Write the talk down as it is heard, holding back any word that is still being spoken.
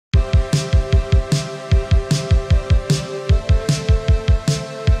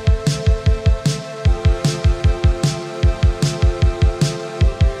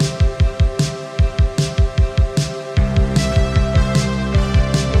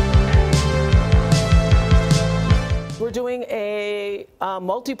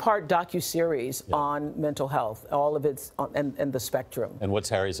multi-part docu-series on mental health, all of its and the spectrum. And what's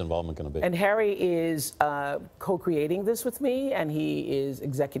Harry's involvement going to be? And Harry is co-creating this with me, and he is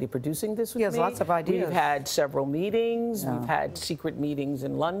executive producing this with me. He has lots of ideas. We've had several meetings. We've had secret meetings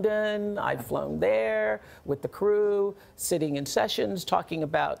in London. I've flown there with the crew, sitting in sessions, talking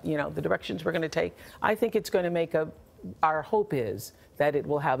about, you know, the directions we're going to take. I think it's going to make our hope is that it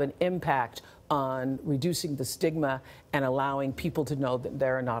will have an impact on reducing the stigma and allowing people to know that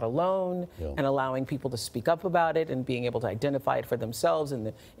they're not alone, and allowing people to speak up about it and being able to identify it for themselves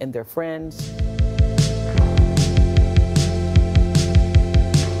and their friends.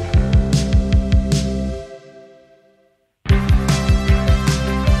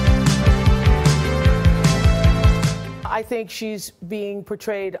 I think she's being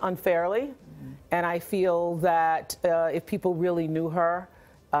portrayed unfairly, and I feel that if people really knew her,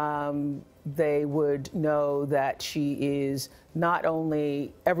 they would know that she is not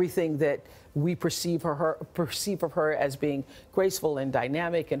only everything that we perceive of her as being graceful and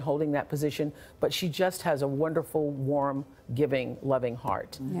dynamic and holding that position, but she just has a wonderful, warm, giving, loving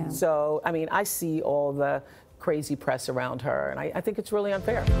heart. Yeah. So, I mean, I see all the crazy press around her, and I think it's really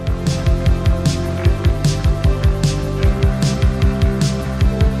unfair.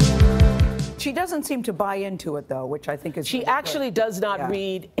 She doesn't seem to buy into it, though, which I think is. She actually does not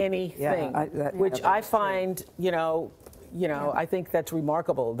read anything, which I find, you know, I think that's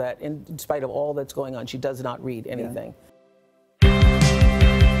remarkable that in spite of all that's going on, she does not read anything.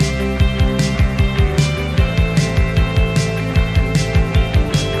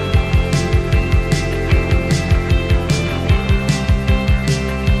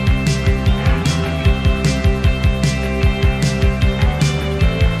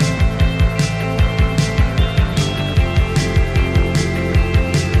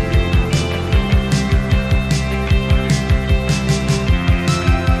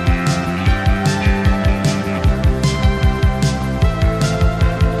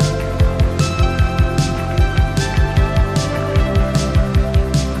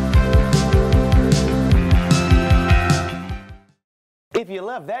 If you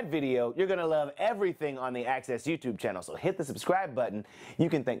love that video, you're going to love everything on the Access YouTube channel. So hit the subscribe button. You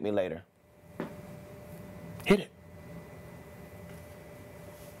can thank me later. Hit it.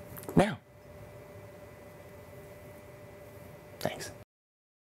 Now. Thanks.